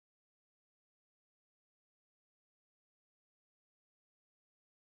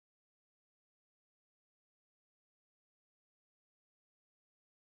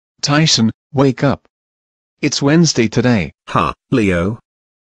Tyson, wake up. It's Wednesday today. Huh, Leo?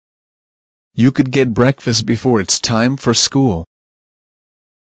 You could get breakfast before it's time for school.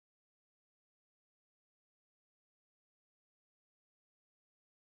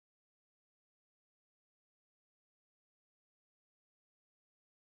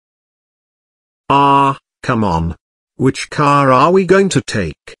 Come on. Which car are we going to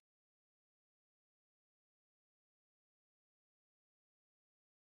take?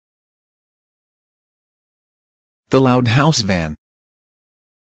 The Loud House van.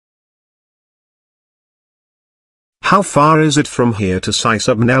 How far is it from here to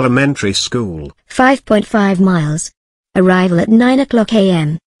Tyson Elementary School? 5.5 miles. Arrival at 9 o'clock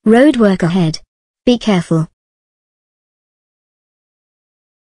a.m. Roadwork ahead. Be careful.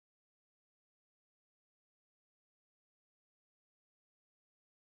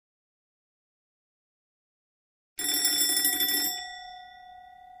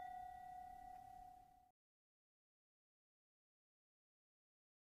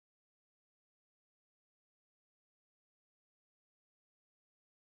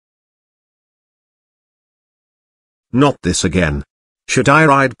 Not this again. Should I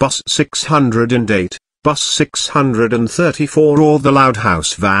ride bus 608, bus 634 or the Loud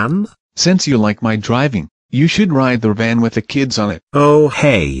House van? Since you like my driving, you should ride the van with the kids on it. Oh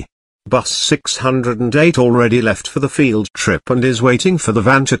hey. Bus 608 already left for the field trip and is waiting for the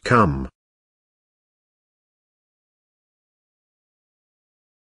van to come.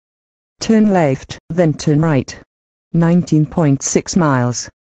 Turn left, then turn right. 19.6 miles.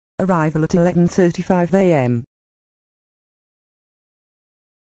 Arrival at 11:35 a.m.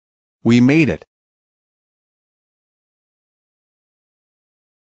 We made it.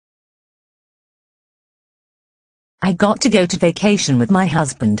 I got to go to vacation with my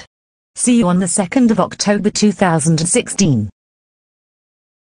husband. See you on the 2nd of October 2016.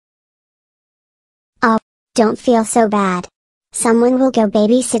 Oh, don't feel so bad. Someone will go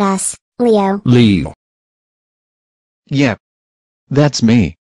babysit us, Leo. Leo. Yep. That's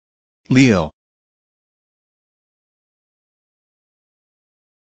me. Leo.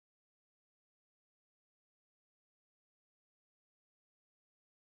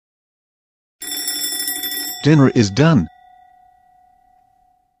 Dinner is done.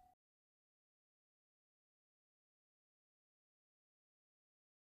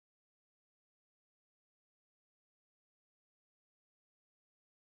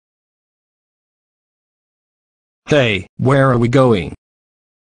 Hey, where are we going?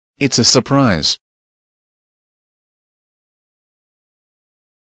 It's a surprise.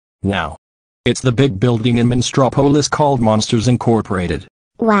 Now. It's the big building in Monstropolis called Monsters Incorporated.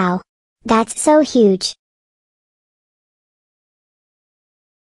 Wow. That's so huge.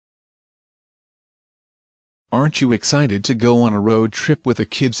 Aren't you excited to go on a road trip with the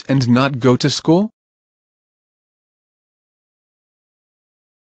kids and not go to school?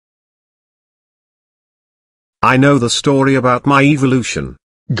 I know the story about my evolution.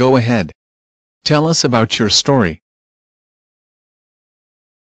 Go ahead. Tell us about your story.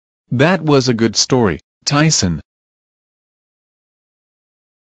 That was a good story, Tyson.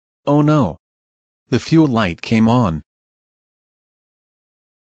 Oh no. The fuel light came on.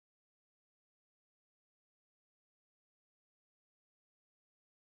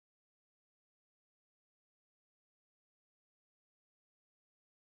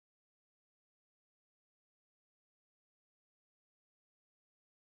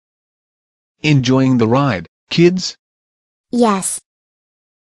 Enjoying the ride, kids? Yes.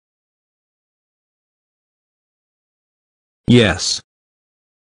 Yes.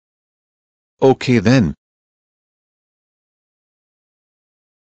 Okay then.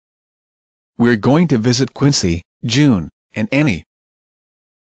 We're going to visit Quincy, June, and Annie.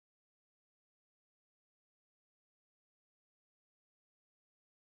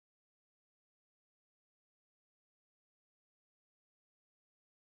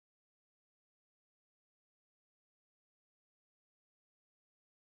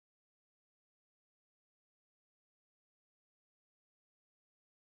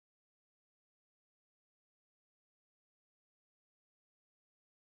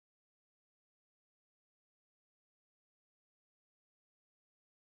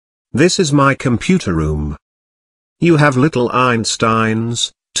 This is my computer room. You have little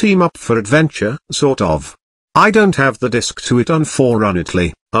Einsteins, team up for adventure, sort of. I don't have the disk to it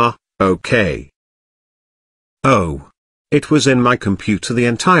unfortunately. Okay. Oh. It was in my computer the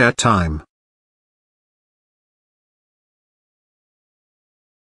entire time.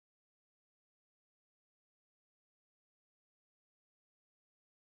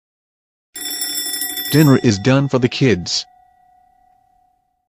 Dinner is done for the kids.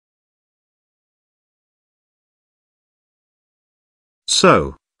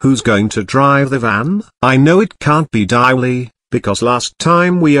 So, who's going to drive the van? I know it can't be Diley, because last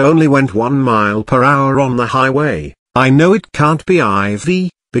time we only went 1 mile per hour on the highway. I know it can't be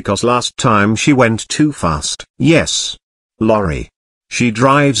Ivy, because last time she went too fast. Yes. Lorry. She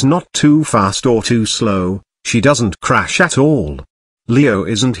drives not too fast or too slow, she doesn't crash at all. Leo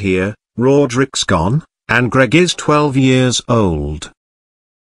isn't here, Roderick's gone, and Greg is 12 years old.